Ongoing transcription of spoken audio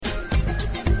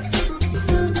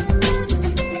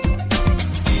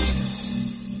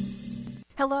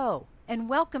Hello, and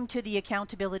welcome to the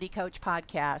Accountability Coach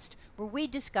podcast, where we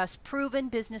discuss proven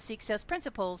business success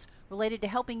principles related to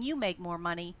helping you make more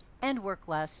money and work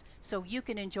less so you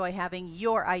can enjoy having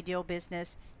your ideal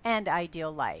business and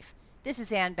ideal life. This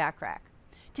is Ann Bachrach.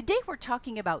 Today we're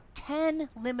talking about 10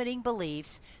 limiting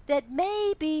beliefs that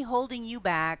may be holding you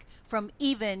back from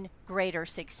even greater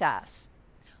success.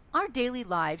 Our daily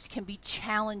lives can be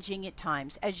challenging at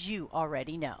times, as you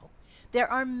already know. There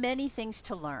are many things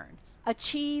to learn,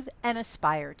 achieve, and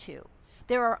aspire to.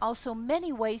 There are also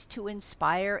many ways to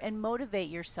inspire and motivate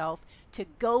yourself to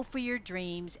go for your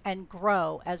dreams and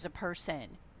grow as a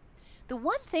person. The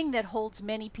one thing that holds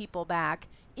many people back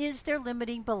is their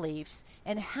limiting beliefs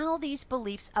and how these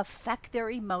beliefs affect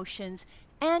their emotions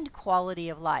and quality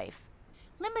of life.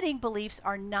 Limiting beliefs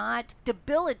are not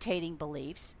debilitating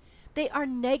beliefs. They are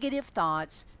negative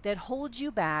thoughts that hold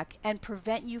you back and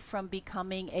prevent you from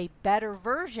becoming a better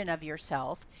version of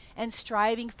yourself and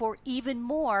striving for even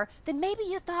more than maybe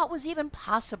you thought was even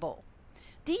possible.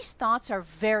 These thoughts are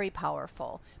very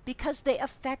powerful because they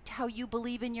affect how you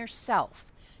believe in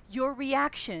yourself, your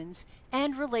reactions,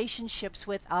 and relationships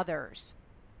with others.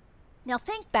 Now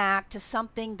think back to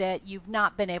something that you've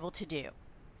not been able to do.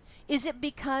 Is it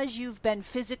because you've been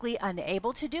physically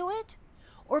unable to do it?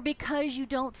 Or because you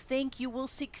don't think you will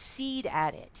succeed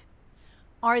at it?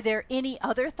 Are there any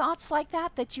other thoughts like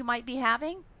that you might be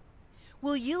having?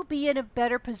 Will you be in a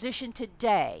better position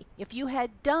today if you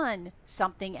had done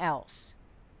something else?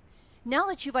 Now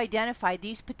that you've identified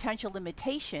these potential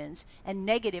limitations and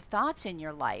negative thoughts in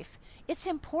your life, it's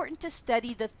important to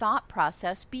study the thought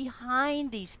process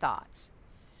behind these thoughts.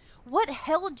 What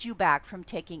held you back from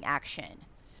taking action?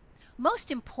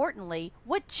 Most importantly,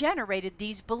 what generated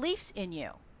these beliefs in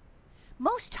you?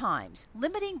 Most times,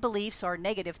 limiting beliefs or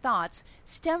negative thoughts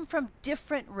stem from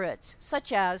different roots,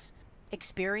 such as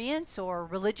experience or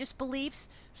religious beliefs,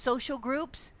 social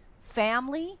groups,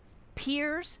 family,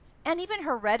 peers, and even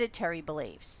hereditary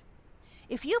beliefs.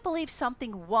 If you believe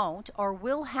something won't or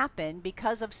will happen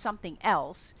because of something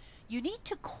else, you need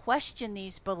to question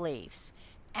these beliefs,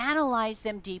 analyze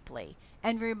them deeply,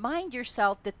 and remind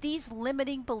yourself that these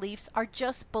limiting beliefs are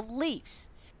just beliefs.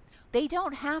 They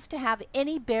don't have to have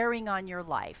any bearing on your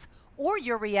life or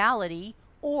your reality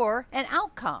or an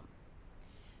outcome.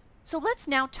 So let's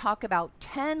now talk about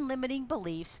 10 limiting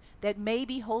beliefs that may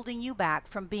be holding you back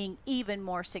from being even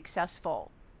more successful.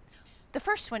 The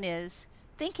first one is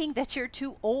thinking that you're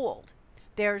too old.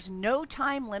 There's no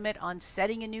time limit on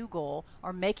setting a new goal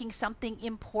or making something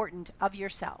important of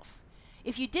yourself.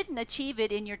 If you didn't achieve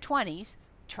it in your 20s,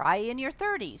 try in your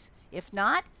 30s. If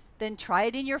not, then try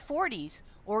it in your 40s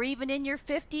or even in your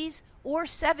 50s or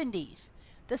 70s.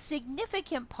 The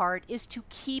significant part is to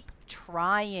keep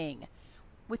trying.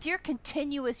 With your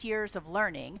continuous years of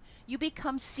learning, you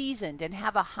become seasoned and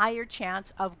have a higher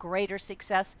chance of greater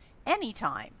success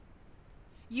anytime.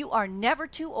 You are never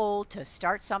too old to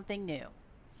start something new.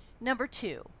 Number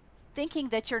 2, thinking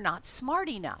that you're not smart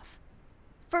enough.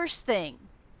 First thing,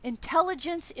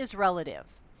 intelligence is relative.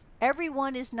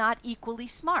 Everyone is not equally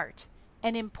smart,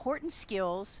 and important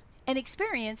skills and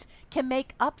experience can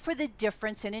make up for the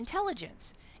difference in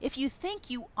intelligence. If you think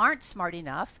you aren't smart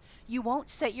enough, you won't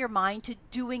set your mind to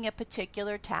doing a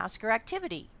particular task or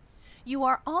activity. You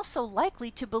are also likely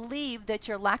to believe that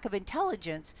your lack of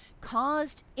intelligence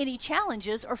caused any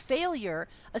challenges or failure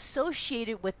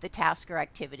associated with the task or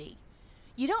activity.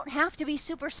 You don't have to be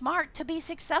super smart to be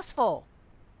successful.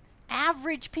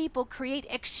 Average people create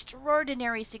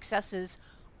extraordinary successes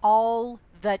all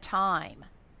the time.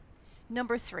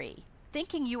 Number 3,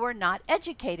 thinking you are not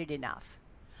educated enough.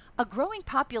 A growing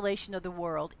population of the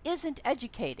world isn't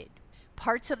educated.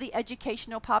 Parts of the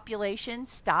educational population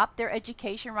stop their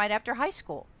education right after high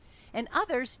school, and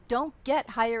others don't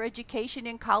get higher education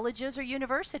in colleges or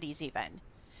universities even.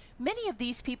 Many of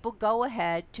these people go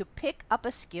ahead to pick up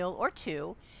a skill or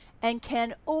two and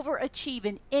can overachieve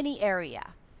in any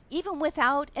area, even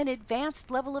without an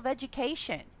advanced level of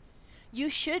education. You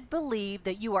should believe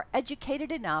that you are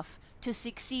educated enough to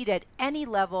succeed at any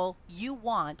level you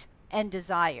want and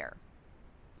desire.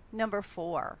 Number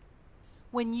 4,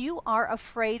 when you are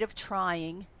afraid of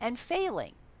trying and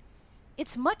failing.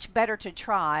 It's much better to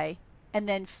try and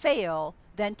then fail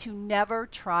than to never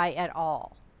try at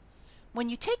all. When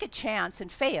you take a chance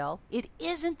and fail, it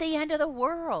isn't the end of the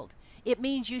world. It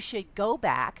means you should go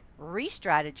back,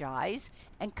 re-strategize,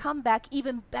 and come back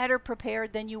even better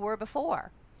prepared than you were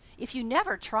before. If you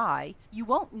never try, you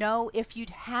won't know if you'd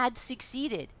had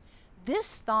succeeded.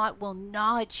 This thought will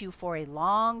gnaw at you for a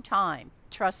long time.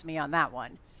 Trust me on that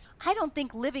one. I don't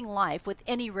think living life with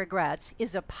any regrets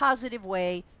is a positive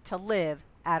way to live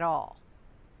at all.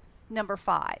 Number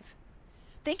 5,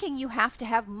 thinking you have to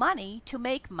have money to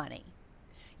make money.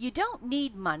 You don't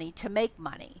need money to make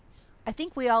money. I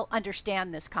think we all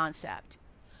understand this concept.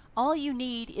 All you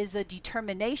need is a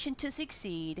determination to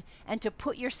succeed and to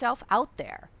put yourself out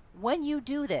there. When you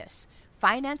do this,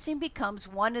 financing becomes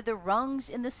one of the rungs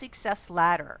in the success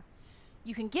ladder.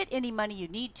 You can get any money you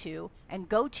need to and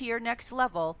go to your next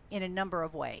level in a number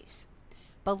of ways.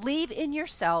 Believe in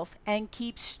yourself and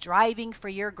keep striving for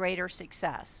your greater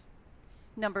success.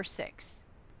 Number 6,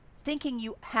 thinking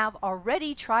you have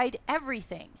already tried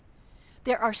everything.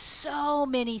 There are so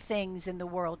many things in the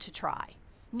world to try.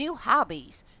 New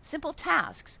hobbies, simple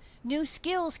tasks, new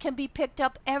skills can be picked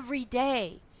up every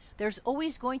day. There's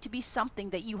always going to be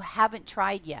something that you haven't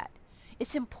tried yet.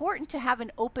 It's important to have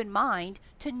an open mind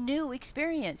to new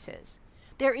experiences.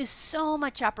 There is so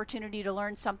much opportunity to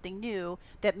learn something new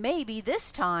that maybe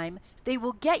this time they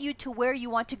will get you to where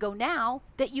you want to go now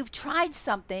that you've tried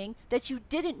something that you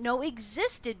didn't know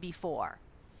existed before.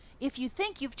 If you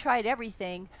think you've tried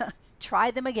everything,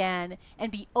 try them again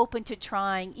and be open to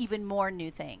trying even more new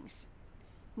things.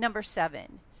 Number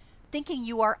 7, thinking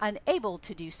you are unable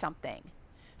to do something.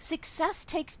 Success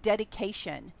takes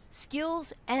dedication,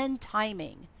 skills, and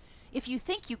timing. If you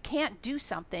think you can't do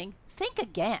something, think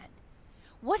again.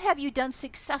 What have you done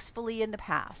successfully in the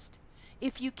past?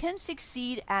 If you can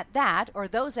succeed at that or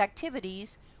those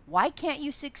activities, why can't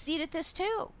you succeed at this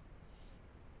too?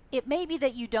 It may be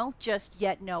that you don't just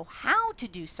yet know how to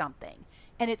do something,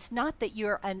 and it's not that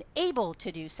you're unable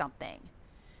to do something.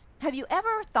 Have you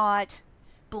ever thought,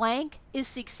 blank is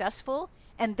successful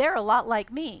and they're a lot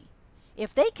like me?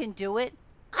 If they can do it,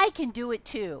 I can do it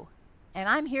too. And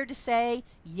I'm here to say,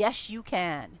 yes, you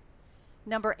can.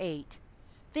 Number 8,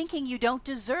 thinking you don't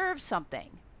deserve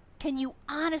something. Can you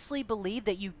honestly believe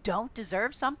that you don't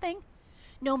deserve something?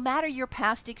 No matter your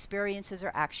past experiences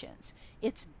or actions,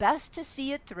 it's best to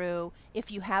see it through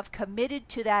if you have committed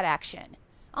to that action.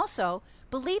 Also,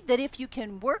 believe that if you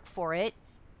can work for it,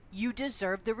 you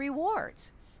deserve the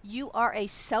rewards. You are a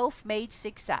self-made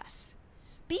success.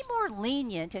 Be more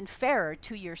lenient and fairer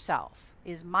to yourself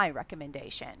is my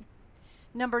recommendation.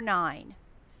 Number 9,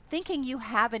 thinking you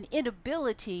have an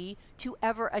inability to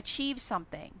ever achieve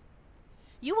something.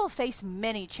 You will face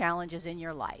many challenges in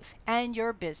your life and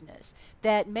your business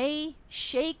that may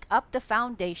shake up the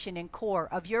foundation and core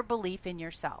of your belief in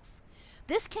yourself.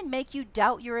 This can make you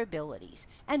doubt your abilities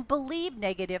and believe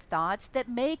negative thoughts that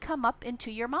may come up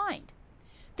into your mind.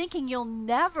 Thinking you'll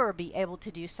never be able to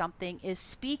do something is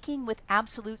speaking with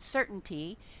absolute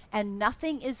certainty, and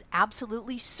nothing is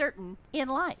absolutely certain in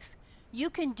life. You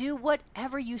can do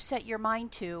whatever you set your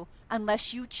mind to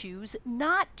unless you choose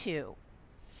not to.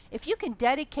 If you can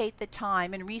dedicate the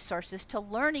time and resources to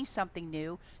learning something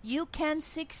new, you can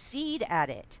succeed at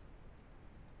it.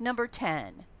 Number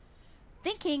 10,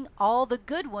 thinking all the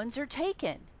good ones are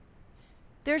taken.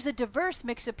 There's a diverse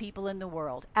mix of people in the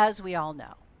world, as we all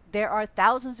know. There are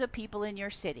thousands of people in your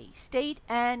city, state,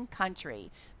 and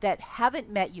country that haven't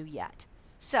met you yet.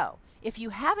 So, if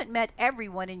you haven't met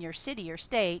everyone in your city or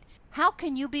state, how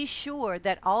can you be sure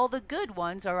that all the good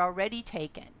ones are already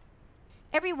taken?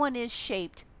 Everyone is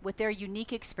shaped with their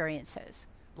unique experiences,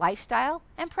 lifestyle,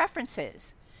 and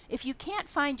preferences. If you can't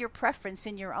find your preference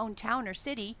in your own town or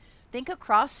city, think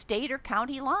across state or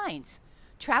county lines.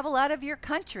 Travel out of your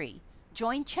country.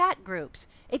 Join chat groups.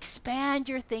 Expand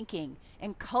your thinking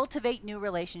and cultivate new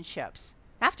relationships.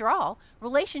 After all,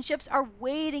 relationships are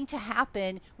waiting to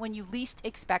happen when you least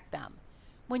expect them.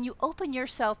 When you open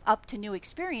yourself up to new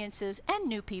experiences and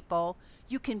new people,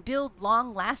 you can build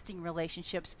long-lasting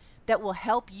relationships that will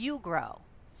help you grow.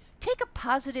 Take a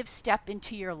positive step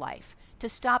into your life to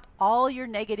stop all your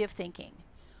negative thinking.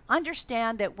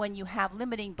 Understand that when you have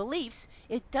limiting beliefs,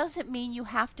 it doesn't mean you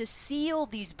have to seal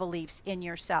these beliefs in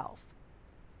yourself.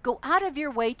 Go out of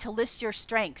your way to list your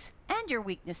strengths and your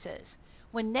weaknesses.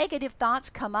 When negative thoughts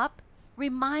come up,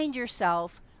 remind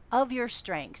yourself of your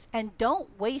strengths and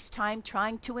don't waste time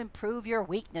trying to improve your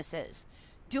weaknesses.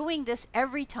 Doing this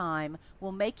every time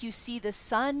will make you see the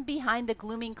sun behind the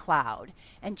glooming cloud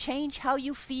and change how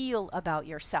you feel about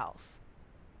yourself.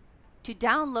 To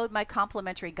download my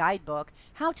complimentary guidebook,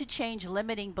 How to Change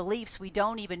Limiting Beliefs We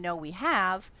Don't Even Know We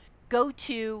Have, go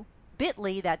to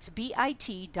bit.ly, that's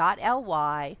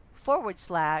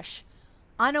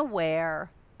bit.ly/unaware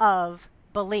of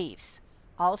beliefs,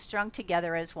 all strung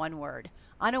together as one word,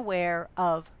 unaware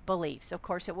of beliefs. Of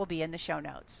course, it will be in the show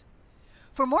notes.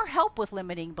 For more help with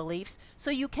limiting beliefs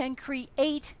so you can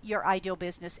create your ideal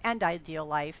business and ideal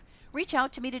life, reach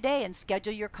out to me today and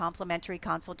schedule your complimentary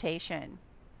consultation.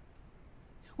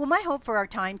 Well, my hope for our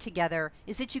time together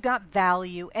is that you got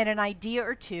value and an idea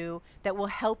or two that will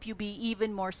help you be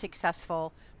even more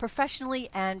successful professionally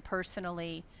and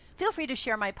personally. Feel free to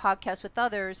share my podcast with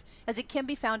others, as it can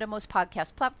be found on most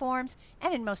podcast platforms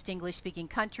and in most English-speaking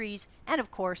countries, and of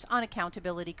course on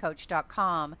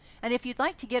accountabilitycoach.com. And if you'd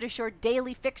like to get a short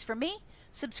daily fix from me,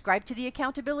 subscribe to the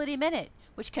Accountability Minute,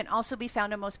 which can also be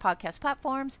found on most podcast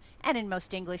platforms and in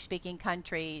most English-speaking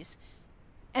countries.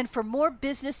 And for more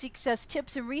business success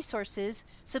tips and resources,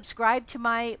 subscribe to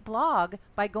my blog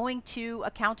by going to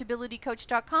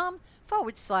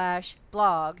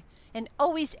accountabilitycoach.com/blog. And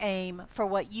always aim for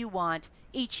what you want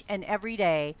each and every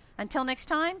day. Until next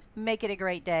time, make it a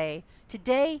great day.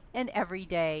 Today and every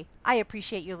day. I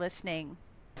appreciate you listening.